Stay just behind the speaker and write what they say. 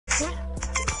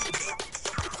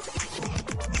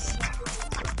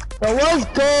It was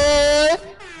good.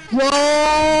 Yo,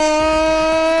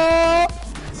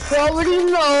 you already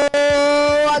know.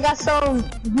 I got some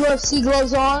UFC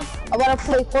gloves on. I'm about to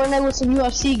play Fortnite with some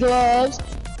UFC gloves.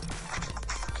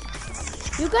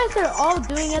 You guys are all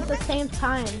doing it at the same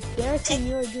time. Derek and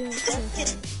you are doing it at the same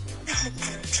time.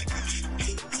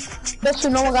 Bet you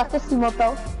no one got 50 more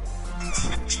though.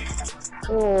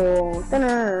 Oh,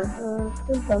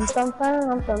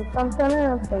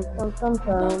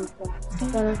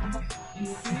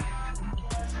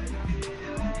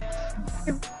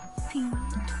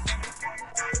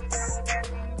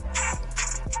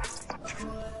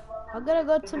 I'm gonna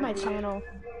go to my channel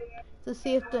to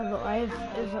see if the live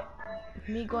is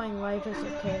me going live is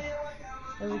okay.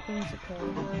 Everything's okay.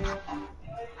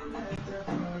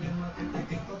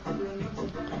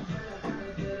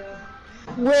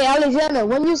 wait, Alexander,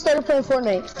 when you started playing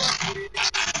Fortnite?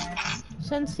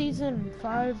 Since season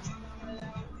 5.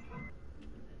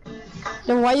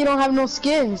 Then why you don't have no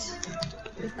skins?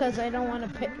 Because I don't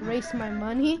want to waste my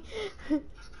money.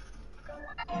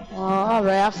 Oh,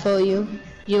 alright, I feel you.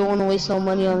 You don't want to waste no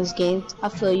money on this game. I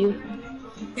feel you.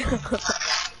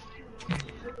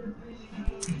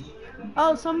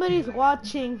 Oh, somebody's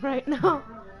watching right now.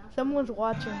 Someone's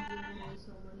watching.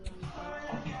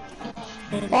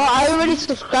 Oh, I already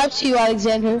subscribed to you,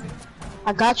 Alexander.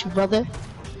 I got you, brother.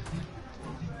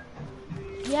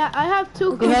 Yeah, I have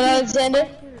 2 Go ahead, Alexander.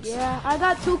 Yeah, I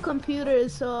got 2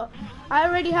 computers, so I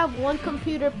already have 1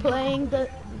 computer playing the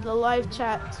live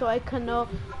chat, so I can know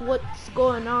what's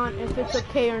going on, if it's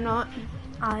okay or not.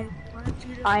 You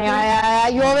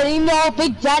already know,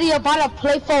 Big Daddy about to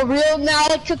play for real now.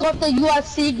 I took off the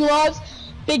UFC gloves.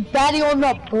 Big Daddy on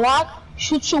the block.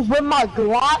 Shoot you with my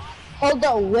Glock. Hold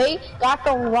the weight. Got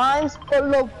the rhymes. Put a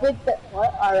little bit.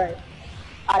 What? Alright.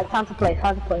 Alright, time to play.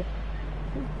 Time to play.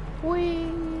 Whee!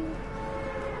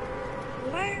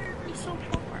 Why are you so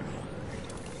far?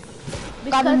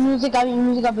 Got me music. Got me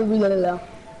music. Got me music.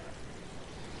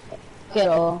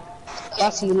 Quiero.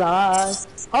 Casi las.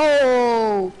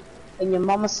 Oh! And your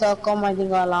mama suck on my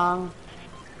thing along.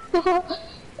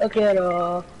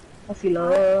 Quiero. Casi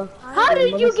las. How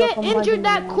did you get injured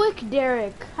that quick,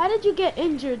 Derek? How did you get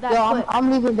injured that quick?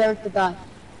 I'm leaving Derek to die.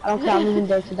 I don't care, I'm leaving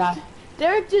Derek to die.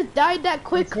 Derek just died that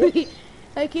quickly.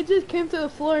 Like, he just came to the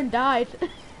floor and died.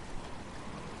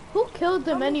 Who killed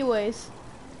him anyways?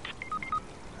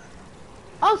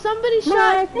 Oh, somebody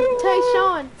shot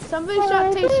Tayshawn. Somebody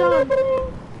shot Tayshawn.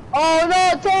 Oh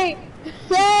no, Tay!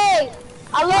 Tay!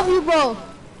 I love you, bro.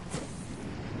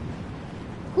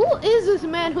 Who is this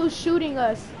man who's shooting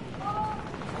us?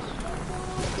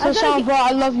 Tayshawn, bro,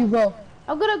 I love you, bro.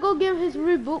 I'm gonna go give his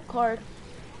reboot card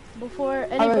before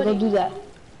anybody. Alright, go do that.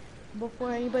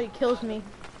 Before anybody kills me.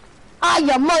 Ah,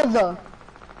 your mother.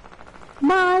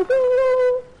 My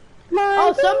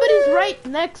Oh, somebody's right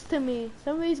next to me.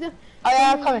 Somebody's gonna. Oh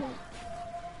yeah, I'm coming.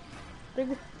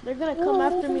 They're gonna come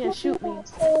after me and shoot me.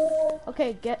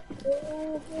 Okay,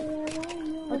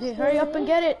 Okay, hurry up and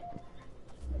get it.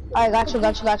 Alright, got you.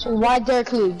 Why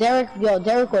Derek leave? Derek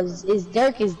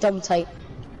is dumb tight.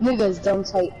 Nigga is dumb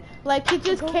tight. Like, he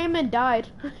just came and died.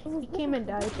 He came and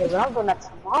died. Yeah, I'm doing that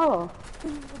tomorrow.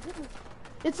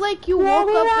 It's like you woke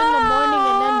up in the morning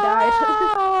and then died.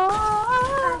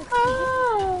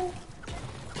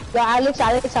 Yo, Alex,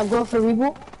 I'm going for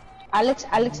reboot.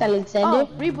 Alexander. Oh,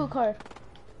 reboot card.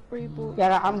 Reboot.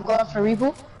 Yeah, I'm going for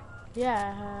reboot.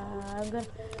 Yeah, I'm gonna.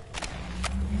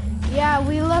 Yeah,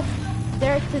 we left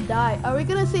Derek to die. Are we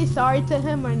gonna say sorry to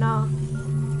him or not?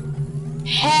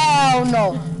 Hell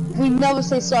no. We never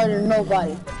say sorry to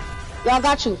nobody. Yo, I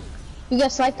got you. You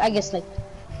get sniped, I get sniped.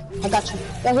 I got you.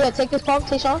 Yo, here, take this pump,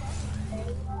 Tayshawn.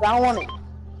 I don't want it.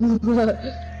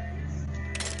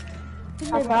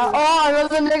 Oh,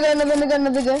 another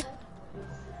nigga.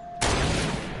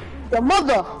 Your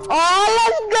mother. Oh,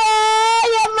 let's go.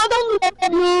 Your mother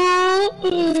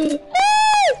love you.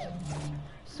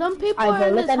 Some people are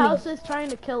in this house is trying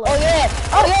to kill us. Oh yeah.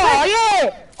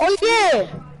 Oh yeah,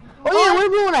 what are you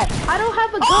doing at? I don't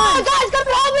have a gun. Oh, guys, come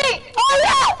help me. Oh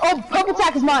yeah. Oh, purple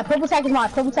tack is mine.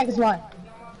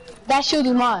 That shield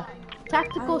is mine.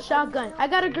 Tactical shotgun. I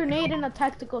got a grenade and a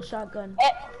tactical shotgun.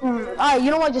 Alright, you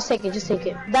know what? Just take it.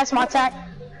 That's my tack.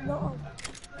 No.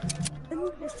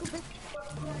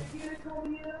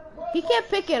 He can't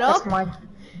pick it up. That's mine.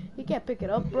 He can't pick it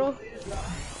up, bro.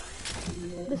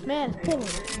 This man's pulling.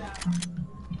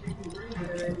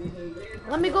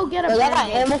 Let me go get a y'all got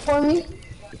ammo for me?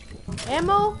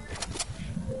 Ammo?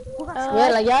 Yeah,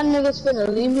 like y'all niggas finna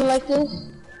leave me like this.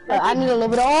 I need a little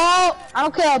bit of. Oh, I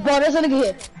don't care, bro. There's a nigga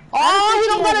here. Oh, he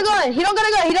don't got a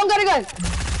gun.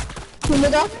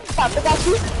 nigga. Stop, I got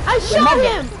you. I shot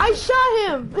him! I shot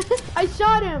him! I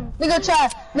shot him!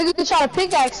 Nigga try to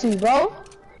pickaxe you, bro.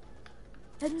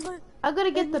 I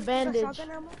gotta get the bandage.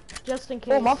 Just in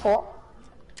case. Oh, my fault.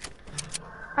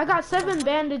 I got 7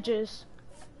 bandages.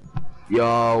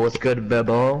 Yo, what's good,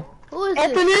 Bebo? Who is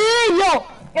Anthony, this? yo!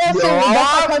 That's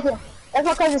my cousin. That's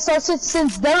my cousin. So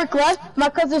since Derek left, my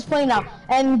cousin's playing now.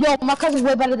 And yo, my cousin's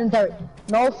way better than Derek.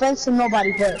 No offense to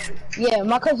nobody, but yeah,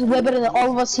 my cousin's way better than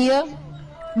all of us here.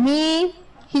 Me,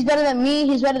 he's better than me,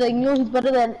 he's better than you, he's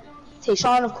better than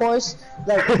Tayshawn, of course.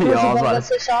 Like, he's better than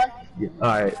Tayshawn. Yeah.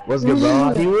 Alright, what's good, bro?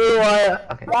 Okay.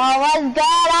 Oh, what's good?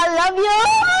 I love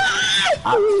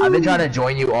you! I've been trying to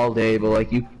join you all day, but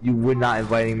like you were not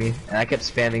inviting me, and I kept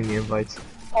spamming the invites.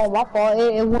 Oh, my fault.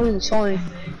 It wasn't showing.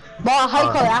 But how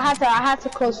you call it? I had to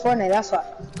close Fortnite. That's why.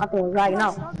 I thought it was dragging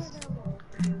out.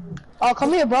 Oh,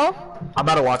 come here, bro. I'm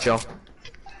about to watch y'all.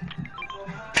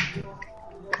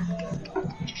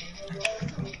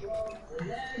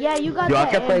 Yeah, you got Yo, that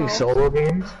I kept playing solo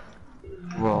games.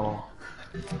 Bro.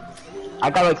 I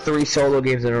got like 3 solo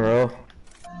games in a row.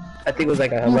 I think it was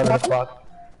like 11 o'clock.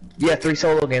 Yeah, 3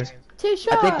 solo games.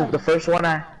 Tayshawn. I think the first one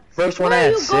I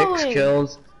had 6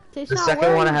 kills. Tayshawn, The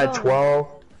second one I had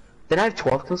 12. Did I have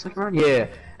 12 kills second round? Yeah.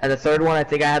 And the third one I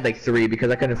think I had like 3 because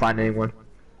I couldn't find anyone.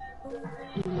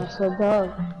 That's so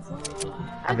dub.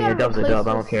 I mean, a dub's a dub.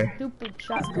 I don't care. Stupid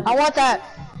shotgun. I want that.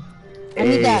 I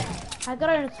need that. I got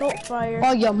an assault fire.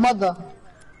 Oh, your mother.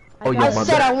 Oh, your I mother.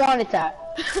 said I wanted that.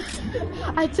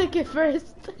 I took it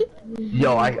first.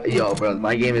 Yo, bro,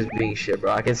 my game is being shit,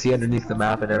 bro. I can see underneath the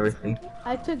map and everything.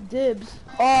 I took dibs.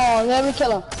 Oh, let me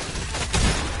kill him.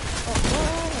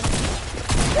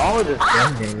 All of this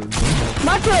gun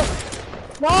My kill.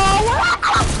 No.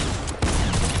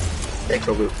 Take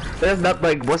a loot. There's not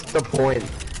like, what's the point?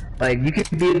 Like, you could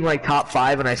be in like top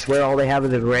 5, and I swear all they have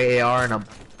is a gray AR and a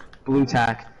blue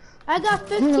tack. I got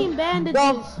 15 bandages.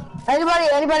 Yo,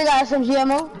 anybody got SMG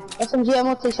ammo? SMG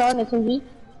ammo, Tayshawn, SMG.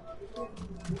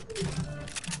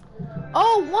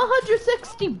 Oh,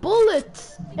 160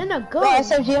 bullets in a gun. Yo,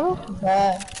 SMG ammo?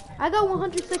 Yeah. I got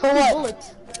 160 For what?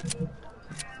 bullets.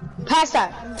 Pass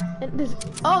that.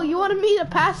 Oh, you wanted me to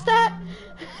pass that?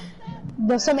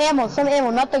 Some ammo,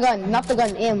 not the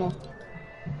gun, ammo.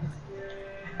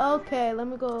 Okay, let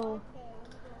me go.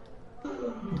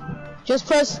 Just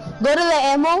go to the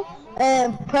ammo,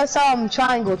 and press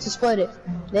triangle to split it.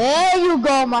 There you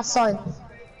go, my son.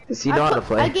 Does he know how to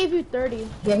play? I gave you 30.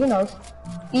 Yeah, he knows.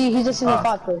 He just isn't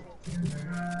fought for.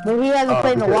 But he hasn't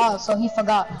played in a while, so he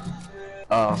forgot.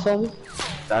 Oh, So,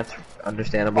 that's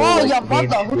understandable. oh, like, your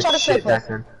brother, who tried to shit save us? back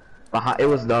then. It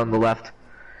was on the left.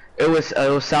 It was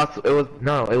south. It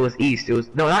was east. It was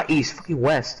not east. Fucking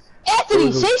west.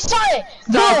 Anthony, say something.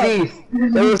 Southeast.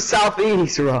 It was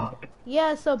southeast, bro.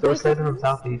 Yeah, so They were basically, from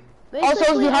southeast. Also,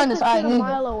 it's behind us. I can shoot Alright, a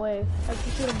mile away. I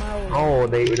can shoot a mile away. Oh,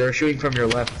 they're shooting from your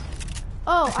left.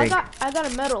 Oh, I I got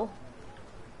a medal.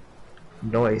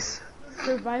 Nice.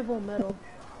 Survival medal.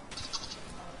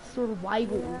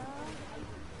 Survival.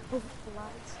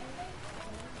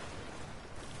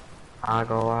 I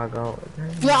go.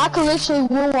 Yeah, I could literally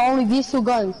win with only these 2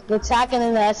 guns, the TAC and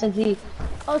then the SMG.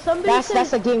 Oh, somebody said,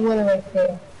 That's a game winner right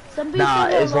there. somebody Nah,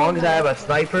 said as long as I have a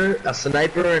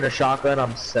sniper and a shotgun,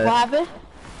 I'm set. What happened?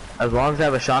 As long as I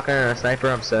have a shotgun and a sniper,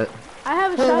 I'm set. I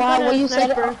have a Wait, shotgun what and you a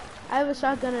said? sniper. I have a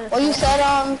shotgun and a Well, you sniper.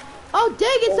 said Oh, dang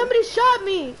it! Somebody shot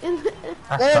me.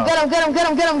 That's Get tough.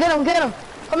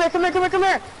 him. Come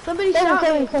here. Somebody Get shot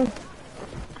me.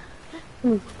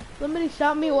 him. Somebody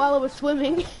shot me while I was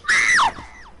swimming.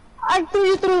 I threw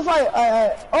you through the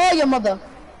fire. Oh, your mother.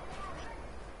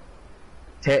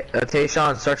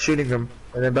 Tayshawn, start shooting them,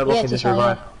 and then Bebo Yeah, can just Tayshawn,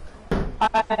 revive.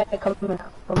 Alright, come here.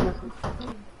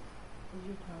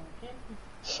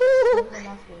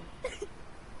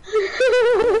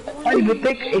 I didn't even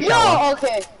think Tayshawn. No,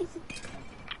 okay.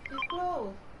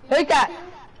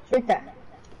 Take that.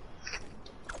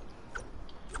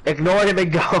 Ignore him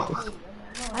and go.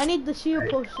 I need the shield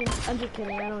potion. I'm just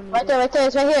kidding. I don't need Right it. there.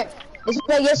 It's right here. It's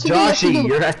right. Yes, you do. Yes, Joshy, you do.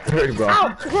 you're at 3rd, bro.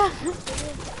 Ow!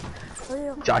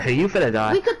 Joshy, you finna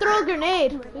die. We could throw a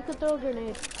grenade.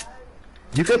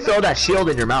 You could throw that shield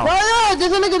in your mouth. No,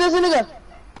 there's a nigga.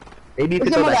 Maybe you Where's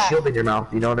could throw your that mother? shield in your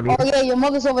mouth. You know what I mean? Oh yeah, your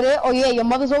mother's over there. Oh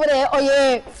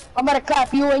yeah, I'm about to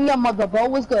clap you and your mother, bro.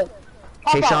 What's good?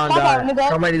 Tayshawn got. nigga.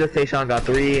 Somebody that Tayshawn got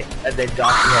 3, and then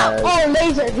Joshy has. Oh,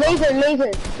 laser,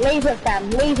 fam,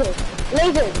 laser,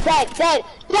 dead,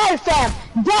 fam,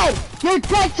 dead. You're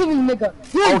dead to me, nigga.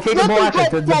 You're Okay, the nothing ball but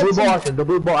action. The dead blue to ball me. action. The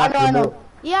blue ball I action. know.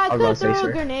 Yeah, I I could was have gonna say, thrown a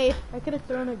sir. grenade. I could have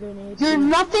thrown a grenade. You're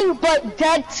nothing but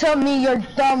dead to me, you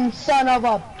dumb son of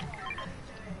a.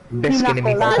 Biscuit and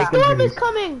me. The storm is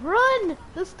coming! Run!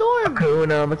 The storm!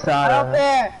 Hakuna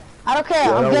Matata. I don't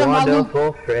care. I'm What a getting my loot.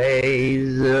 wonderful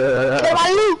phrase. Get my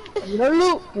loot. Get my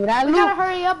loot. Get my We loot. gotta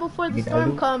hurry up before the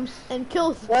storm comes and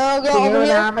kills. Go over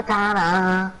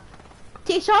here.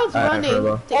 T-Shaw's running.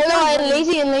 Oh no, and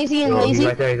lazy.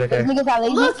 Right there, right there. Niggas are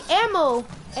lazy. Look, ammo.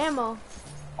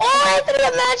 Oh, Anthony,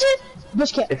 imagine.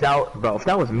 Bush camp. If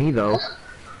that was me though.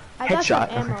 I got some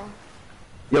Headshot. ammo.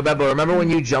 Yo, Bebo, remember when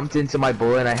you jumped into my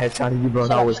bullet and I headshotted you, bro?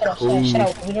 That was cool. Shut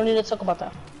up. We don't need to talk about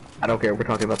that. I don't care. We're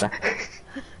talking about that.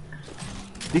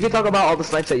 You can talk about all the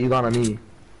snipes that you got on me.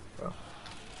 Bro.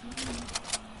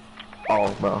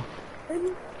 Oh, bro.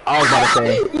 I was about to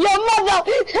say. Your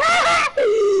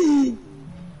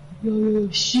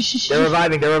mother. Shh. They're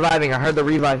reviving. I heard the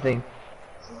revive thing.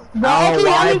 Bro,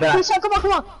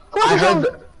 Come on. I heard.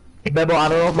 Bebo, I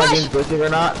don't know if my game's glitching or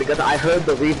not because I heard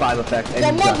the revive effect.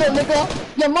 Your mother,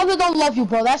 nigga. Your mother don't love you,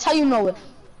 bro. That's how you know it.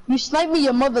 You snipe me,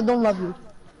 your mother don't love you.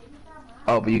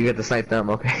 Oh, but you get to snipe them,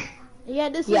 okay? Yeah,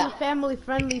 this is a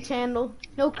family-friendly channel.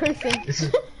 No cursing.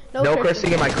 No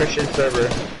cursing in my Christian server.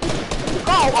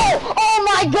 Oh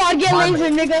my God! Get laser,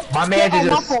 nigga. My man's is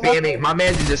just spamming. My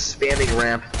man's is just spamming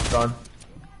ramp, son.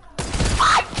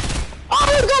 Oh,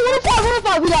 let's go.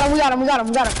 105. We got him.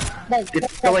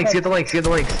 Get the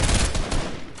links.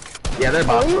 Yeah, they're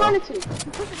bots. Where you bro. running to?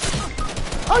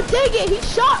 Oh dang it! He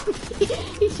shot me.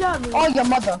 He shot me. Oh, your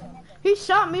mother. He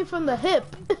shot me from the hip.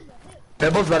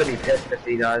 Bebo's about to be pissed if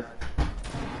he does.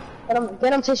 Get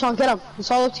him, Tayshawn. Get him.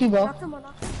 It's all up to you, bro.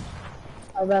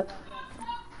 I bet.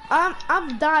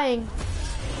 I'm dying.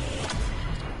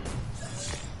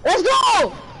 Let's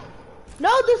go!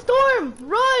 No, the storm!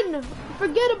 Run!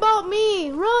 Forget about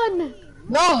me! Run!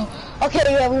 No! Okay,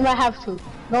 yeah, we might have to.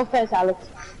 No offense, Alex.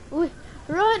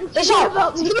 Run! Forget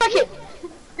about me! Get back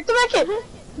here!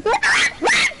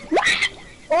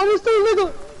 Oh, this thing,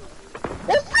 nigga!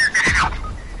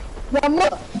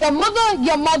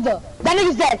 Your mother! That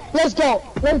nigga's dead! Let's go!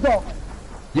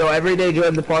 Yo, every day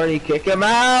join the party, kick him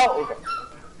out!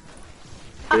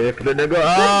 Kick the nigga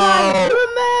out!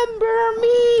 Remember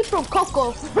me from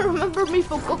Coco! Remember me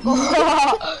from Coco!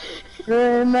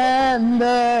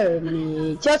 Remember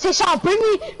me. Yo, Tayshawn, bring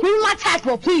me my task,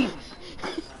 bro, please.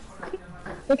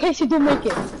 In case you do make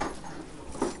it.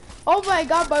 Oh my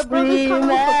God, my brother's coming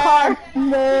with a car.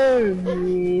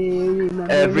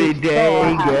 Every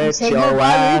day, get your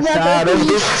ass out of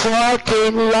this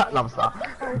fucking lot. No, I'm sorry.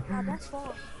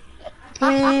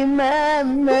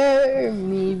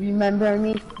 Remember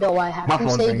me. Though I have to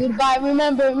say goodbye,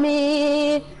 remember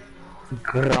me.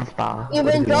 Grandpa.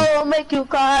 Even though I'll make you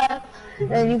cry.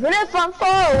 And even if I'm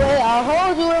far away, I'll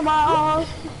hold you in my arms.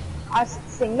 I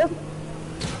sing the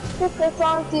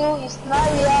song to you, it's not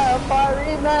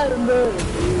remember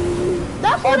me.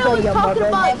 That's what I was talking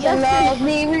about yesterday. Love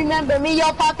me, remember me,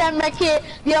 your pop that my kid,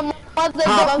 your mother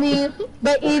love me.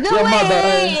 But either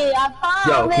way, I promise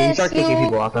yo, can you start kicking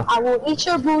people off? I will eat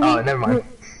your booty. Oh, never mind.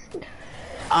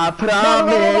 I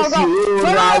promise you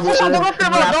I will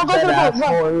don't go to the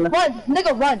boat.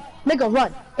 Run. Nigga,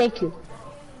 run. Thank you.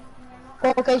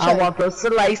 Okay, I want to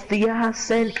slice the ass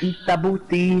and eat the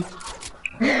booty.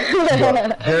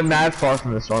 They're mad far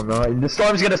from the storm though. The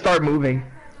storm's gonna start moving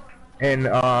in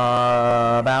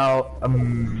about a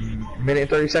minute and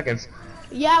 30 seconds.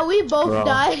 Yeah, we both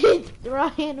died,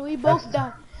 Ryan. We both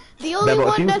died. The only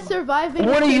one that's surviving.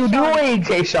 What are you doing,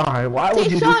 Tayshawn? Why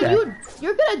would you do that?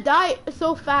 You're gonna die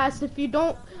so fast if you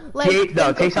don't like.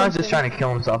 No, Tayshawn's just trying to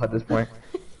kill himself at this point.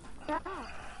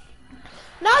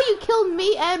 Now you killed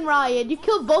me and Ryan. You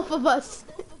killed both of us.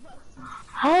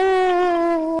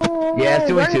 Yeah, it's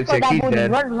doing 2-tick. He's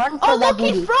dead. Oh look,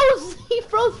 he froze. He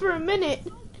froze for a minute.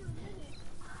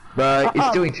 But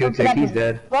it's doing 2-tick. He's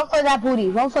dead. Run for that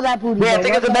booty. Yeah, I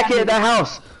think it's a mech in that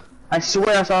house. I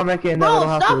swear I saw a mech in that little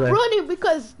house. Bro, stop running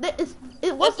because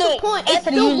what's the point? It's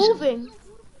still moving.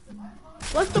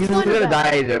 What's the point of that? You're gonna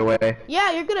die either way.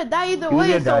 Yeah, you're gonna die either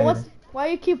way. So why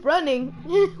you keep running?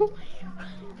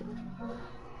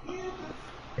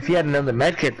 If you had another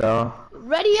med kit though.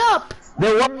 Ready up.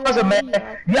 There was a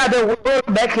med. Yeah, there were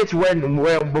med kits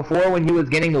before when he was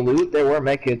getting the loot. There were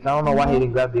med kits. I don't know why he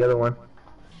didn't grab the other one.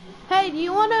 Hey, do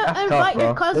you wanna invite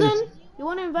your cousin? You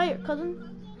wanna invite your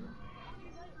cousin?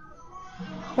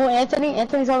 Oh, Anthony?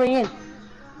 Anthony's already in.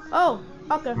 Oh,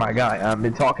 okay. My guy, I've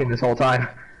been talking this whole time.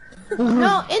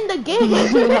 No, in the game.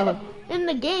 In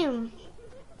the game.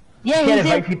 Yeah, he's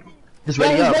in. He's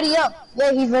ready up.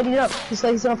 Yeah, he's ready up. He's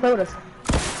like he's gonna play with us.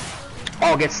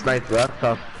 Oh, get sniped, bro. That's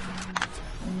tough.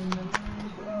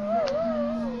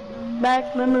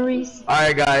 Back memories.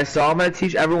 Alright guys, so I'm gonna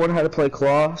teach everyone how to play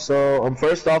claw. So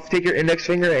first off, take your index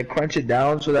finger and crunch it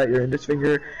down so that your index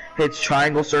finger hits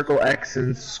triangle, circle, X,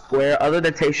 and square. Other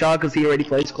than Tayshawn, because he already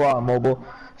plays Claw on mobile.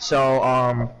 So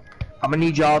I'm gonna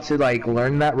need y'all to like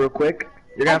learn that real quick.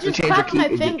 You're gonna have to change your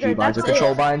key binds or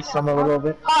control binds some a little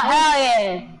bit. Oh hell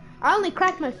yeah! I only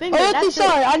cracked my finger. Oh, That's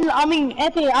sorry. it. I mean,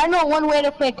 Anthony, I know one way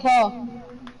to play Claw.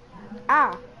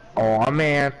 Ah. Oh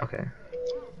man. Okay.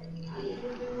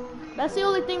 That's the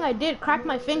only thing I did. Crack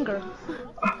my finger.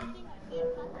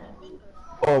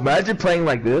 Oh, imagine playing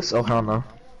like this. Oh hell no.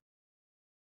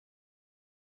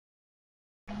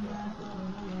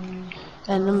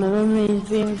 And the memories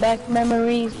bring back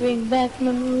memories, bring back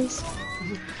memories.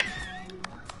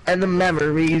 And the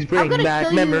memories bring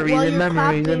back memories and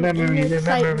memories and memories and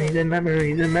memories and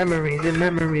memories and memories and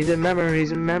memories and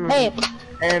memories and memories. Hey.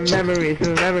 And memories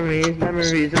and memories,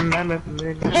 memories and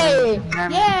memories. Hey.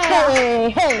 Yeah. Hey.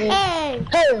 Hey. Hey.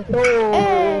 Hey.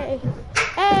 Hey.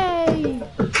 Hey.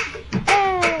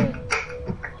 Hey.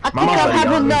 I think I'm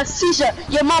having a seizure.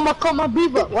 Your mama called my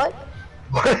beaver. What?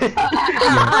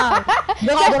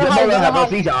 Your mother have a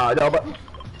seizure. No, but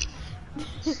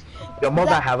your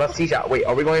mother have a seizure. Wait,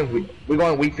 are we going? We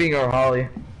going weeping or Holly?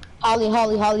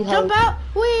 Holly. Jump out.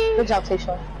 Wee. Good job,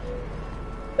 Tayshawn.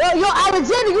 Yo,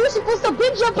 Alexander, you were supposed to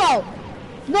big jump out.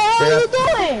 No, what are you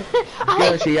doing?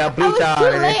 Yo, she a bruta,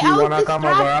 and if you wanna come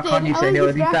over, I'll come you,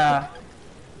 señorita.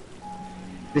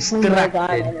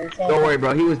 Distracted. Don't worry,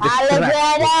 bro. He was distracted.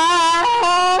 Alexander!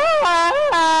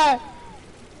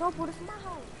 No, but it's my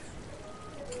house.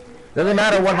 Doesn't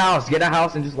matter what house. Get a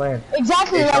house and just land.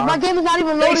 Exactly, Hey, like Sean. my game is not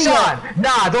even Hey, loading yet. Sean.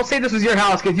 Nah, don't say this was your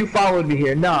house because you followed me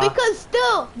here. Nah. Because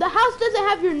still, the house doesn't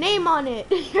have your name on it.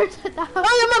 Oh,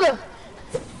 your mother!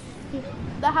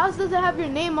 The house doesn't have your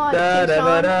name on it, Tayshawn,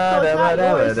 so it's not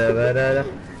yours.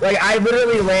 Like, I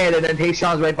literally landed and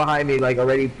Tayshawn's right behind me, like,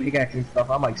 already pickaxing stuff.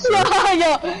 I'm like, sir. Yo.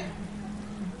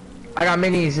 I got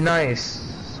minis,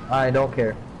 nice. I don't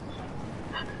care.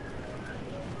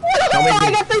 Tell me if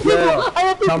I got three people.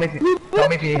 Tell me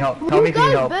if you need help. Tell me if you need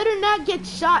You guys help. better not get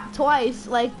shot twice.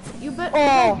 Like, you guys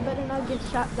better not get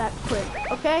shot that quick,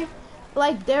 okay?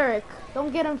 Like Derek. Don't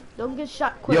get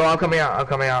shot quick. Yo, I'm coming out, bro.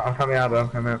 I'm coming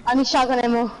out. I need shotgun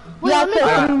ammo. Wait, Yeah,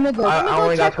 let me okay, go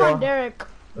only got check 12. on Derek.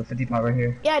 The 50 pot right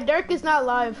here. Yeah, Derek is not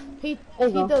live. He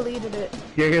go. deleted it.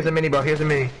 Here's a mini, bro. Here's a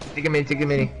mini. Take a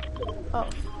mini. Oh.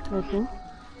 Okay.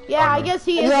 Yeah, I guess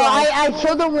he is Yo, live. I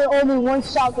killed him with only one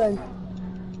shotgun.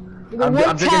 I'm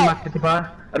drinking my 50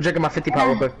 pot. I'm drinking my 50 pot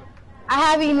real quick. I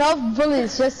have enough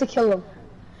bullets just to kill him.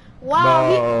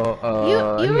 Wow,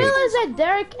 No, you realize that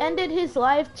Derek ended his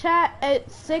live chat at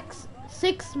 6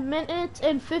 minutes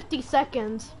and 50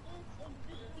 seconds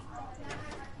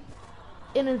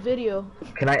in a video.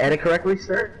 Can I edit correctly,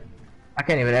 sir? I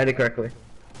can't even edit correctly.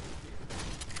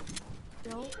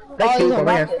 Thank you, come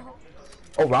here.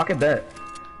 Oh, rocket bet.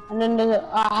 And then there's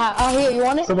here, you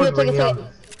want it? Someone's Here, take ringing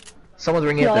it. Someone's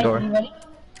ringing at the door. You ready?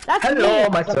 That's Hello, me.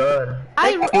 my son.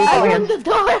 I rung the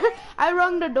door. I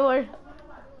rung the door.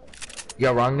 You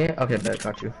rung it? Okay, bet,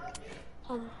 got you.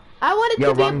 I wanted Yo,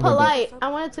 to be rung the polite. I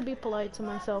wanted to be polite to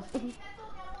myself.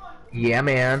 Yeah,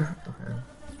 man. Okay.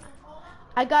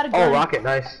 I got a gun. Oh, rocket,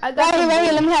 nice. I got Right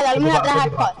here, let me have that. Let me have that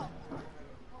Give me hot pot.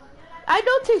 I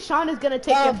don't think Sean is gonna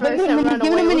take it first and run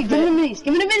Give me away the with minis. Give me the it. minis.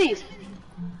 Give me the minis.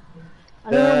 I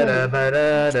don't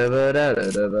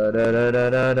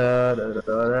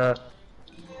know.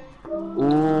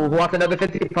 Ooh, who wants another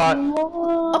 50 pot? A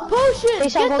potion! Hey,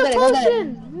 Sean, Get go the get it, go get it. potion!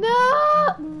 No!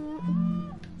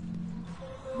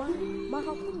 My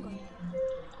house is gone.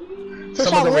 So Someone's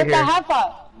Sean, over where's here. that hot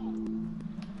pot?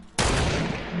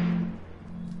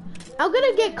 I'm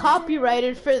gonna get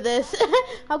copyrighted for this.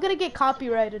 I'm gonna get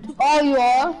copyrighted. Oh, you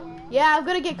are? Yeah, I'm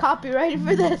gonna get copyrighted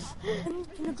for this.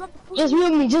 Can you drop the food? Just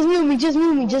move me. Just move me. Just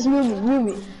move me. Just move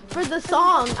me. For the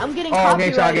song, I'm getting Oh,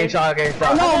 game copyrighted. shot.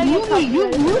 No, mute me. You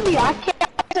mute me. I can't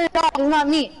turn it off. It's not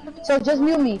me. So just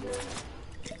mute me.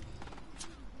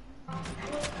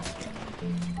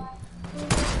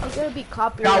 I'm gonna be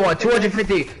copyrighted. Got one, for this.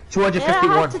 250, And I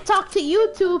 251. have to talk to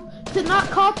YouTube to not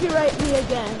copyright me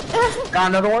again. Got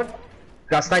another one?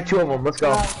 Got sniped 2 of them. Let's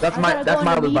go. That's I my gotta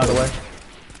go loot, by the underneath. way.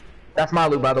 That's my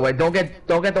loot, by the way. Don't get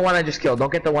the one I just killed.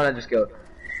 Don't get the one I just killed.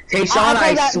 Hey, Sean,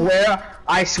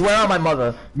 I swear on my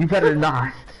mother, you better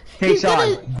not. Hey, He's Sean,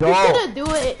 He's gonna do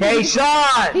it. Hey,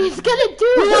 Sean! He's gonna do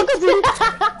it.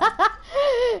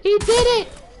 He did it.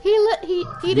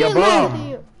 He didn't listen to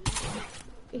you.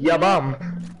 You bum.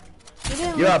 He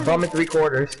didn't You're a listen bum in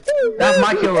 3/4. That's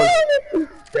my kill.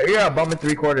 You're a bum in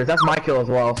 3/4. That's my kill as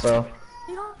well, so.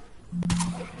 You know?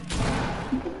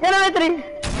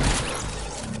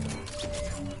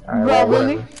 Alright, Bro, well,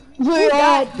 really? Who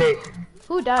died? Hey,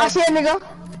 Who I died? see a nigga.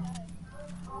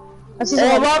 I see oh,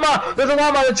 someone. llama! There's a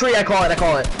llama on the tree. I call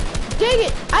it. Dang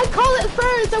it! I call it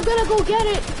first. I'm gonna go get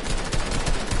it.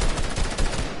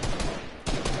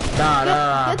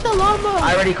 Nah. Get the llama.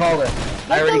 I already called it.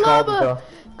 I already called it though.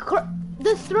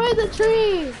 Destroy the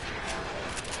tree.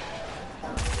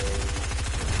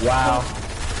 Wow.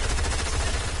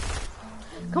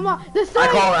 Come on, destroy.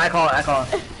 I call it.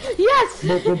 Yes.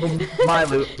 My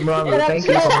loot. Thank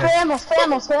you.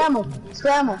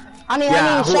 Spam. I need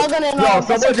shotgun and yo,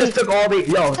 someone just took all the.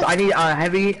 Yo, I need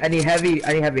heavy. I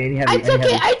took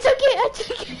it.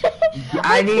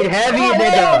 I need heavy,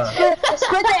 nigga.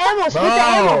 Split the ammo.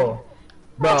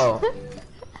 Bro.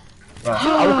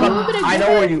 I will come.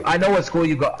 I know what school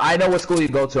you go. I know what school you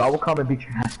go to. I will come and beat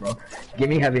your ass, bro. Give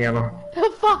me heavy ammo.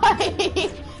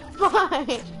 Fine.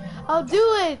 I'll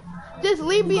do it. Just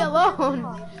leave me alone.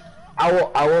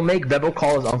 I will make Bebo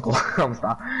call his uncle.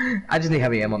 Stop. I just need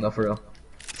heavy ammo though, for real.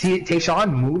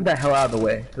 Tayshawn, move the hell out of the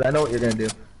way, cause I know what you're gonna do.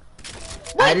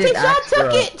 Wait, Tayshawn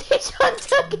took it. Tayshawn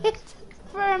took it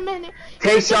for a minute.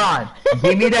 Tayshawn,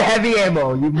 give me the heavy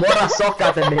ammo. You mora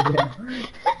soca the nigga.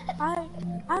 I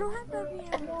don't have heavy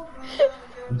ammo.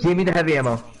 Give me the heavy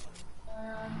ammo.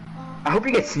 I hope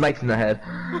you get sniped in the head.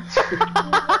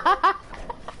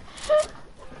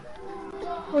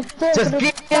 Just give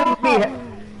me.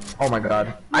 Oh my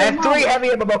god. I have 3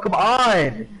 heavy ammo. Come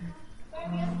on.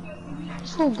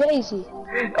 Too lazy.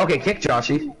 Okay, kick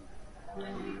Joshy.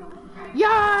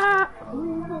 Yeah.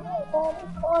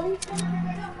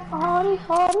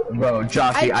 Bro,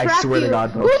 Joshy, I swear to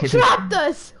God, bro. Who trapped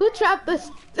us? Who trapped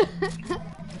us?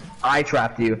 I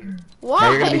trapped you. Why?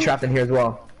 Now you're gonna be trapped in here as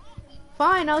well.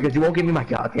 Fine, I'll. Because you won't give me my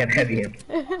goddamn heavy ammo.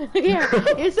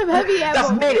 Here's some heavy ammo.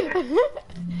 That's me.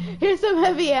 Here's some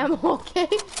heavy ammo, okay?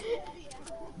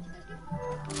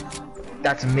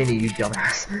 That's mini, you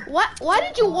dumbass. What? Why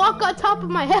did you walk on top of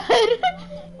my head?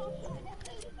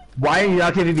 Why are you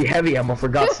not giving me heavy ammo, for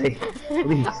God's sake?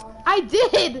 Please. I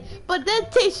did, but then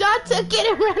Tayshawn took it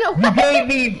and ran away. You gave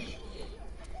me...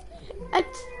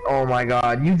 Oh my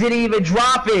god, you didn't even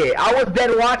drop it! I was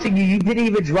dead watching you, you didn't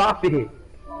even drop it!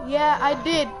 Yeah, I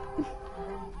did.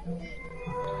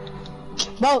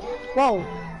 Bro,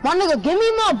 my nigga, give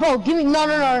me my, no, give me my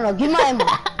ammo.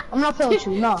 I'm not feeling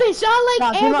you, no. Tayshawn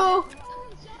like ammo.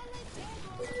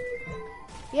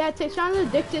 Yeah, Tayshawn's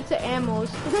addicted to ammos.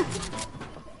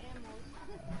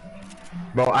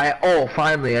 Bro,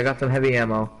 finally, I got some heavy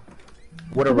ammo.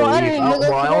 What a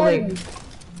relief.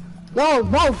 Bro,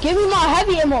 give me my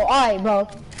heavy ammo. Alright, bro.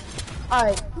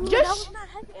 Alright. Just...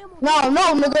 No, nigga,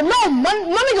 my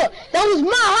nigga. That was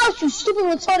my house, you stupid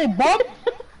retarded bum.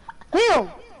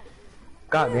 Damn.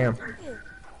 Goddamn.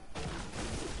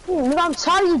 Nigga, I'm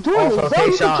tired of you doing this. Also,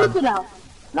 You can keep it out.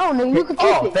 No, nigga, you can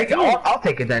keep it. Take it. I'll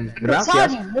take it then.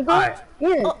 Gracias. Alright.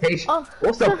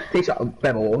 What's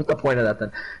the point of that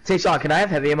then? Tayshawn, can I have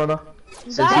heavy ammo though?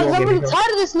 Guys, I'm really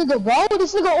tired of this nigga, bro.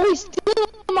 This nigga always stealing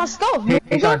my stuff,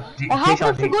 nigga. How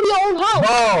about you go to your own house?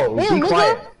 Bro, be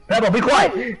quiet. Bebo, be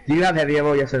quiet. Do you have heavy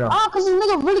ammo, yes or no? Cause this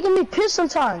nigga really get me pissed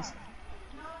sometimes.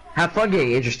 Have fun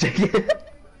getting interested.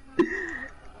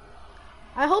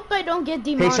 I hope I don't get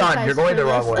demonetized. Tayshawn, you're going the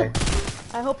wrong way.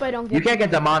 I hope I don't get. You can't get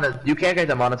demonetized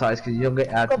because you don't get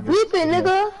ads. Bleep it,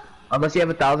 nigga. Unless you have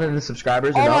 1,000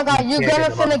 subscribers. Oh my god, you're gonna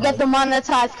finna get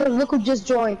demonetized because look who just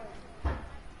joined.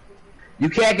 You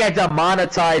can't get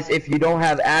demonetized if you don't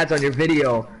have ads on your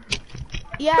video.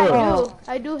 Yeah, I do.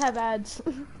 I do have ads.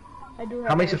 I do have.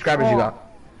 How many subscribers you got?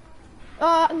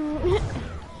 Oh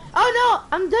no,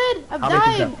 I'm dead.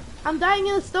 I'm dying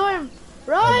in the storm.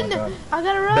 Run! Oh I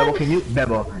gotta run.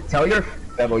 Bebo, tell your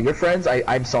friends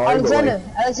I'm sorry. Alexander.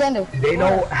 Do they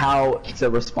know how to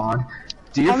respond?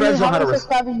 Do your friends know how to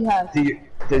respond?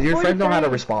 Does your friends know how to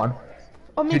respond?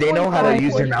 Do they know how to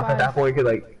use their mouth at that point? You're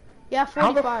like, yeah,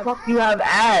 45. how the fuck do you have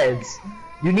ads?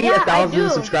 You need 1,000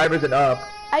 subscribers and up.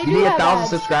 You need 1,000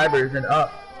 subscribers and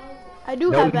up. I do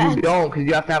have ads. No, you don't, because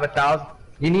you have to have 1,000.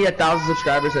 You need 1,000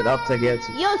 subscribers and up to get.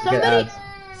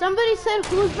 Somebody said,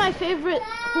 who's your favorite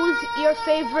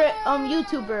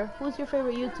YouTuber? Who's your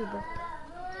favorite YouTuber?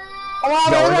 Oh,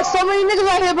 there's so many niggas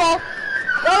right here, bro.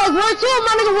 They're like, where you,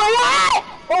 my nigga? Where you at?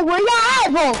 Oh, where you at,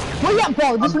 bro? Where you at,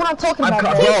 bro? This is what I'm talking about,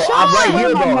 bro. I'm right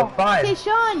here, bro. Fine.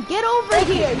 Tayshawn, get over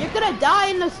here. You're gonna die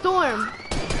in the storm.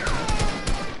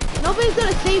 Nobody's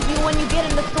gonna save you when you get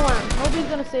in the storm. Nobody's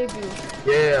gonna save you.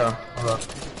 Yeah.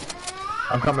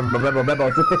 I'm coming, Bebo.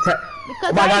 Just protect.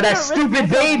 Oh my god, that stupid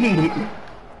baby!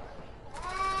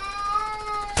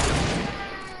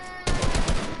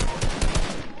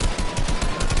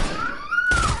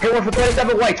 Hit one for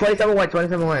 27 white.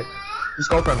 Just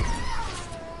go from.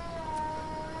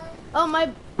 Oh, my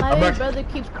brother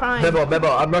keeps crying.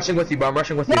 Bebo, I'm rushing with you, bro. No,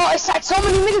 it's like so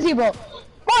many niggas here, bro. Bro,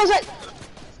 it's like...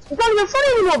 It's not even funny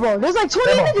anymore, bro. There's like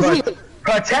 20 niggas here.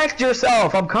 Protect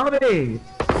yourself. I'm coming.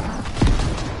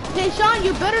 Hey, Sean,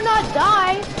 you better not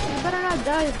die. You better not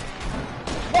die.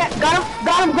 Yeah, got him.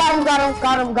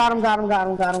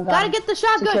 Gotta get the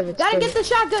shotgun. Gotta get the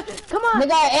shotgun. Come on.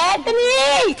 Nigga,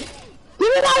 Anthony! Give me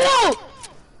that loot!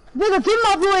 Nigga, give me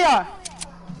my blue AR.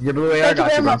 Your blue AR Thank you got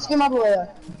very you, bro. much. Give me my blue AR.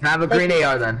 Can I have a green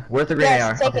AR then? Where's the green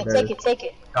AR? Yes, take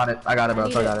it. Got it. I got it, bro.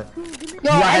 I got it.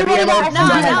 Yo, heavy everybody ammo? got No,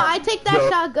 SMG. I take that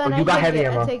shotgun. You got heavy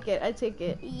I ammo. take it. I take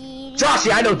it.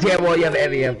 Joshy, I know damn well you have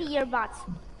heavy ammo. Your bots.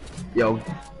 Yo,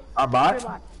 our bot?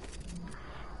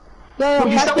 Yo,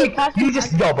 You sound like pass you me,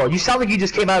 just bro. You sound like you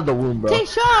just came out of the womb, bro. Hey,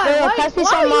 Sean, why are you so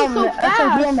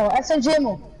fast? SMG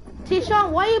ammo. Hey,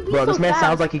 Sean, why you be Bro, so this man fast?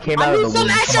 sounds like he came out I of the need womb. some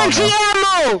Come on, SMG bro.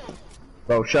 ammo!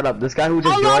 Bro, shut up. This guy who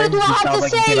just How long joined, do I he have sounds to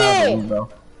like he came say out of the it? womb, bro.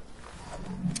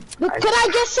 Can I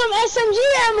get some SMG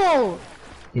ammo?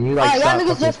 Can you like Alright, y'all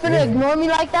stop niggas just fucking finna screaming? ignore me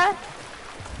like that?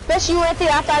 Especially you, Anthony,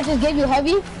 after I just gave you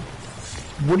heavy?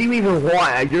 What do you even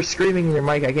want? You're screaming in your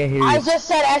mic. I can't hear you. I just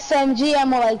said SMG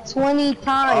ammo like 20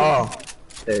 times. Oh,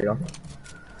 there you go.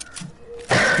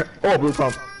 Oh, blue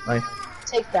pump. Nice.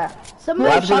 Take that. What Somebody,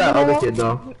 happened to that shotgun other ammo? kid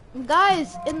though?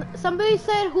 guys, somebody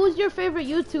said, who's your favorite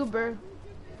YouTuber?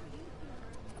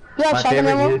 You have My shotgun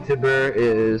favorite ammo? YouTuber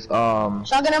is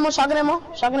Shotgun ammo?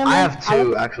 I have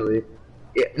two actually.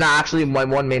 Yeah, nah, actually my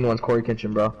one main one's Corey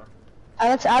Kitchen, bro.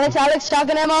 Alex,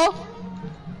 shotgun ammo?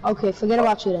 Okay, forget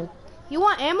about you then. You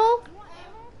want ammo?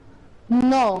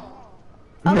 No.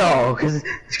 No, cause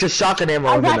shotgun ammo.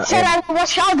 I is got in said the- I want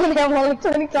shotgun ammo like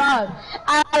 20 times.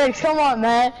 Alex, come on,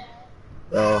 man.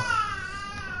 Bro,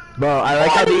 I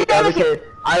like how the other kid.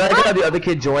 I like how the other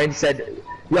kid joined. Said,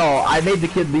 "Yo, I made the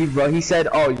kid leave, bro." He said,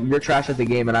 "Oh, you're trash at the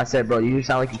game," and I said, "Bro, you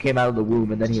sound like you came out of the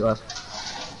womb," and then he left.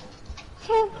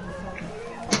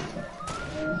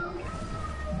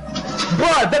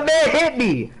 Bro, the man hit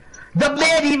me. The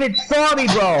man even saw me,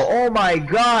 bro. Oh my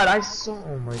god, I saw.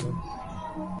 Oh my god.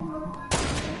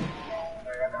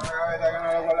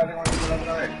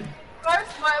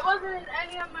 Why wasn't in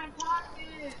any of my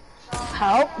pockets?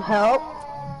 Help.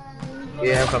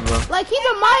 Yeah, I'm coming, bro. Like, he's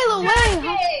a mile away.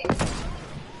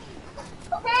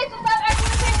 Okay, so that I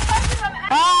can take questions on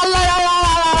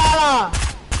Ah, la.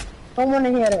 Don't wanna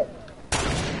hear it.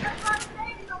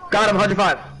 Got him,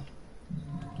 105.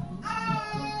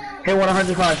 Hit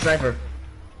 105, sniper.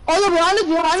 Oh, you're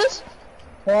behind us?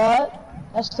 What?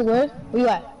 That's too good. Where you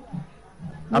at?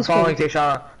 I'm following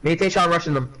Tayshawn. Me and Tayshawn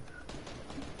rushing them.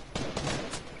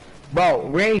 Bro,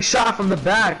 we're getting shot from the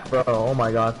back, bro. Oh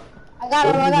my god. I got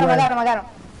him.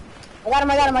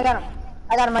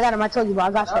 I told you, bro.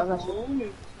 I got you.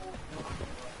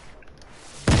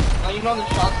 Now you know the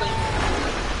shots that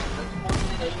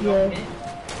you Yeah.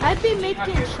 I'd be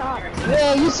making shots.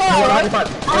 Yeah, you saw it, right? I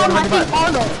have my feet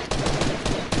on though.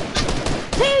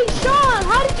 Hey, Sean,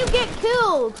 how did you get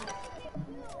killed?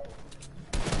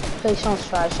 Play Sean's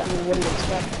trash. I mean, what do you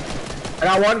expect? I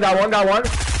got one.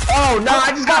 Oh no,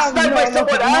 I just got sniped by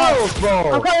someone else,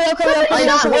 bro. Okay.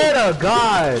 I swear to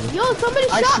God. Yo, somebody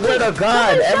I shot me. swear to God,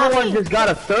 Somebody shot everyone me. just got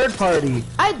a third party.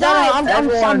 I No, died. I'm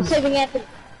Everyone- saving Anthony.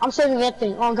 I'm saving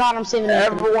Anthony. Oh God, I'm saving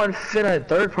Anthony. Everyone fit a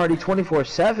third party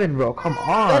 24/7, bro. Come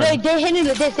Yo, on. they hitting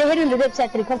the dips. They're hitting the dips,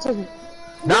 Anthony. Come to me.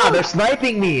 Nah, they're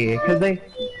sniping me because they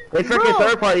freaking Bro.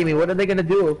 third party me. What are they gonna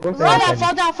do? Of course they Fall have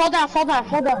down. to. Fall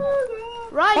down.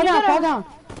 Ryan, Fall down.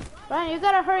 Ryan, you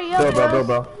gotta hurry up,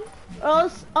 Bro. or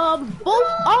else, all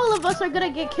of us are gonna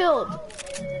get killed.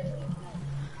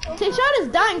 Tayshawn is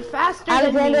dying faster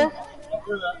than me.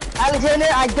 Alexander,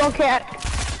 I don't care.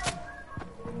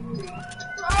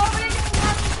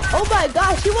 Oh my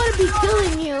gosh, you wanna be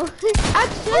killing you.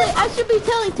 Actually, I should be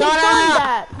telling Tayshawn No.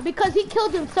 that, because he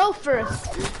killed himself first.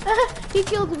 He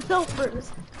killed himself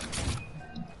first.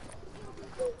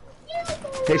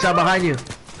 Tayshawn behind you.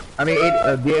 I mean,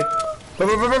 yeah. Bro.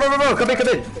 Come in.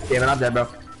 Damn it, I'm dead, bro.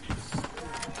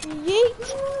 Yeet.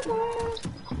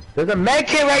 There's a med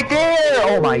kit right there.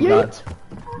 Oh my god.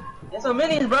 There's some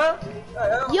minis, bro.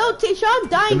 Yo, Tayshawn The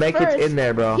dying med first. kit's in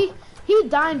there, bro. He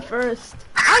died first.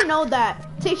 I know that.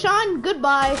 Tayshawn,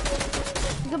 goodbye.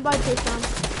 Goodbye, Tayshawn.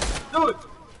 Dude.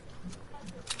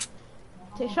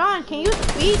 Tayshawn, can you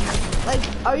speak? Like,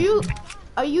 can you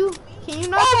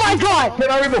not? Oh my God! Get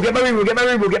my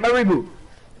reboot.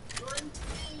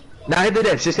 Now hit the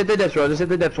dips. Just hit the dips, bro. Just hit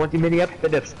the dips. 20 mini up, hit the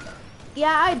dips.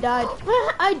 Yeah, I died.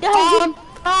 I died.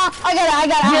 I got it.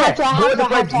 I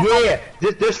have to. Yeah.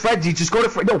 There's Frenzy. Just go to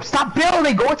Frenzy. No, stop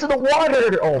building. Go into the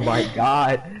water. Oh my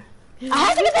god. I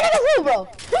have to get that nigga's loot, bro.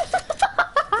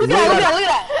 Look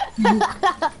at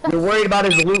that. You're worried about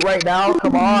his loot right now?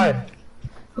 Come on.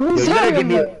 Yo,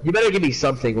 you better give me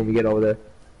something when we get over there.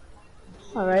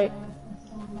 Alright.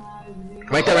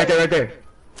 Right there, right there, right there.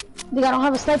 Nigga, I don't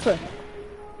have a sniper.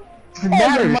 Doesn't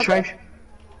matter, just try.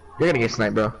 You're gonna get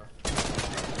sniped, bro.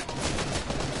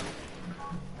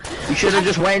 You should have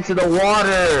just went into the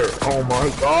water. Oh my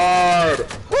god.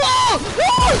 Whoa!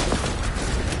 Whoa!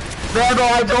 Bebo,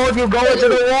 I told you, go into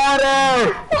the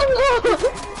water.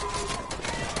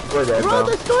 Where's that, Bro,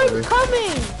 the storm's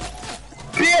coming.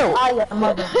 Bill! I got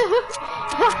mother.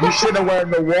 You should have went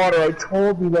in the water. I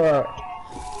told you that.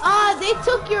 They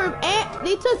took your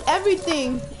they took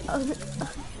everything.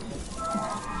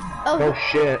 Oh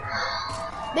shit.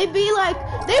 They be like,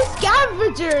 they're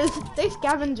scavengers. They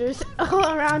scavengers all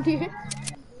around here.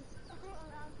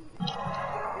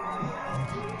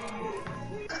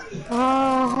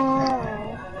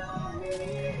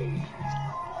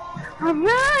 I'm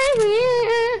right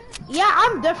here. Yeah,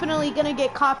 I'm definitely gonna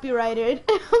get copyrighted.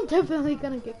 I'm definitely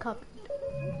gonna get copyrighted.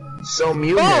 So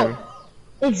mute him.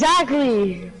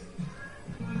 Exactly.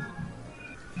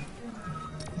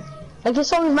 Like this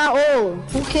song is not old.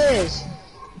 Who cares?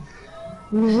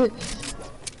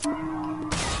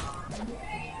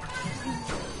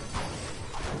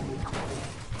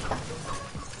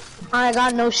 I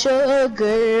got no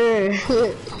sugar.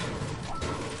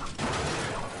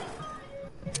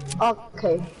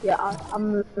 Okay, yeah,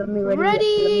 I'm let me ready.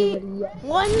 Ready? Let me ready, yeah.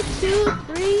 1, 2,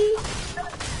 3,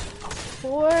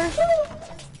 4,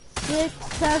 6,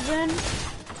 7,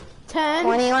 10,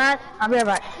 21. I'll be right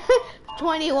back.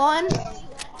 21.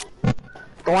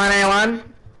 21.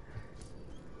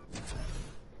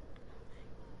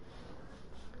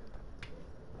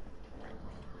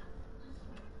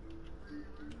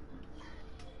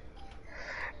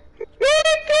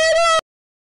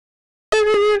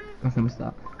 Let me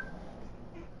stop.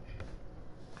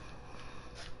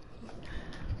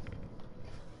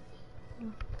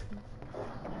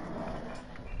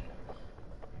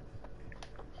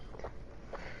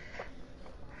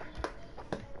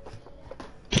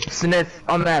 Sniff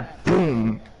on that,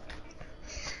 boom.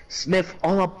 Sniff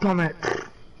all up on it.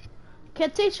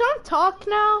 Can Tayshawn talk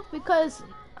now? Because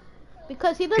he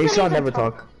doesn't Tayshawn even never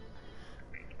talk.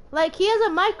 Like, he has a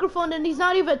microphone and he's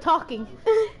not even talking.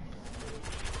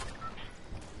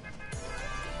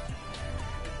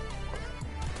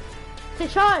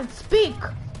 Tayshawn, speak!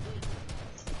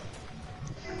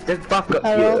 Just fuck up.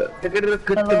 Hello?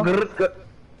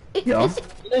 Yo.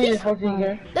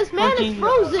 This man is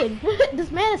frozen.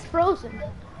 This man is frozen.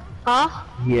 Huh?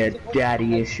 Yeah,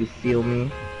 daddy-ish, you feel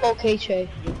me? Okay, Trey.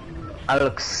 I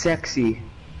look sexy.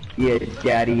 Yeah,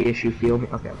 daddy-ish, you feel me?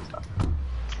 Okay, I'm stop.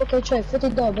 Okay, Trey,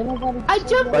 $50. I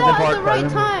jumped Pleasant out at Park, the right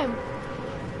Pleasant. time.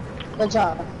 Good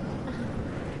job.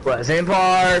 Pleasant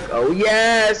Park, oh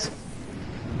yes!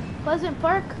 Pleasant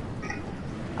Park?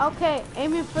 Okay,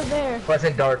 aiming for there.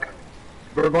 Pleasant Dark.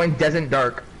 We're going Desert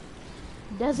Dark.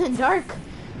 Desert Dark?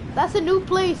 That's a new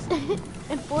place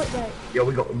in Fortnite.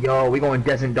 We going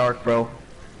Desert Dark, bro.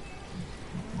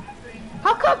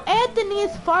 How come Anthony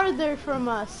is farther from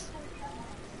us?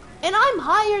 And I'm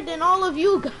higher than all of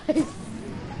you guys.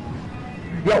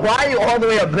 Yo, why are you all the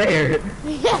way up there?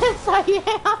 Yes, I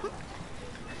am.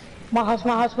 My house,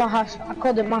 my house, my house. I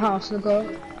called it my house,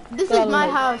 nigga. This is my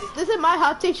house. This is my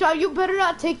house. Tayshawn, you better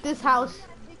not take this house.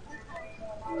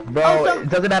 Bro, Also- it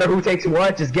doesn't matter who takes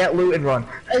what, just get loot and run.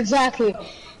 Exactly.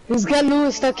 This guy Lou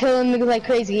is still killing niggas like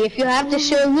crazy. If you have to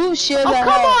share loot, share Oh, the come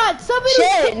hell. on! Somebody,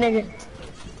 Share it, nigga.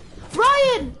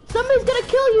 Ryan! Somebody's gonna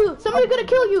kill you! Somebody's gonna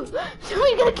kill you!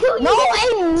 Somebody's gonna kill you! No,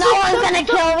 ain't no one's gonna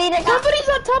kill me, nigga. Somebody's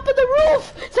on top of the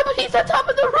roof! Somebody's on top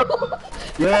of the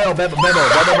roof! Yo, Bebo.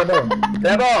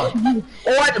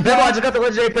 Oh, Bebo, I just got the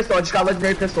legendary pistol. I just got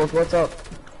legendary pistols. What's up?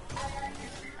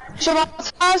 Shut up,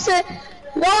 Thompson.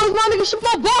 No, my nigga, shoot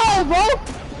my ball, bro.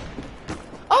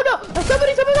 Oh no!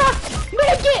 Somebody!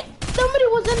 Make it! Somebody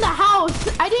was in the house!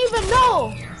 I didn't even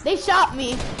know! They shot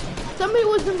me. Somebody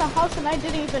was in the house and I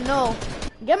didn't even know.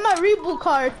 Get my reboot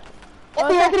card.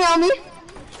 Anthony on me.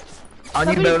 On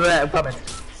you, Bebo, I'm coming.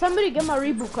 Somebody get my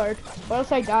reboot card, or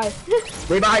else I die.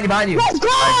 Way behind you. Let's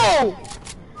go.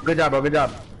 Good job, bro, good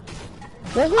job.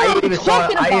 That's what I'm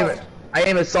talking about. I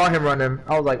even saw him running.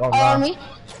 I was like, oh, On wow. me.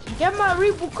 Get my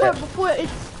reboot card before it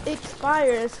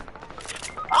expires.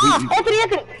 Ah,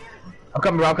 Anthony. I'm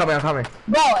coming, bro, I'm coming.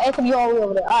 Bro, Anthony, you're all the way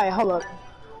over there. Alright, hold up.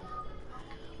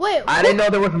 Wait, I didn't know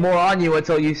there was more on you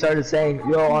until you started saying,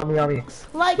 yo, on me.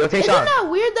 like, Yo, isn't Tayshawn. that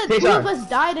weird that Tayshawn. 2 of us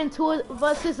died and 2 of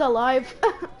us is alive?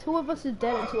 2 of us is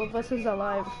dead and 2 of us is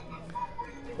alive.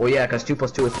 Well, yeah, because 2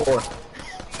 plus 2 is 4.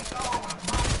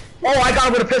 Oh, I got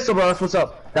him with a pistol, bro. That's what's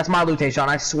up. That's my loot, Tayshawn.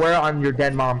 I swear on your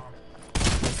dead mom.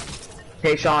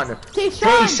 Tayshawn,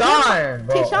 Tayshawn,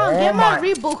 bro. get my Oh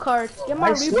reboot card. Get my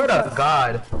I reboot swear card. to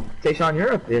God. Tayshawn,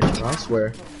 you're a bitch, bro, I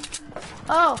swear.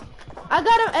 Oh, I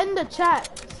gotta end the chat.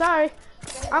 Sorry.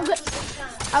 I'm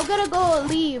gonna go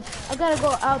leave. I gotta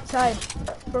go outside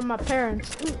for my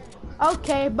parents.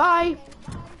 Okay, bye.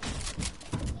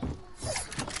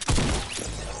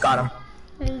 Got him.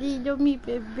 Little me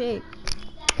baby.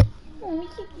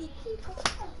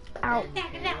 Ow.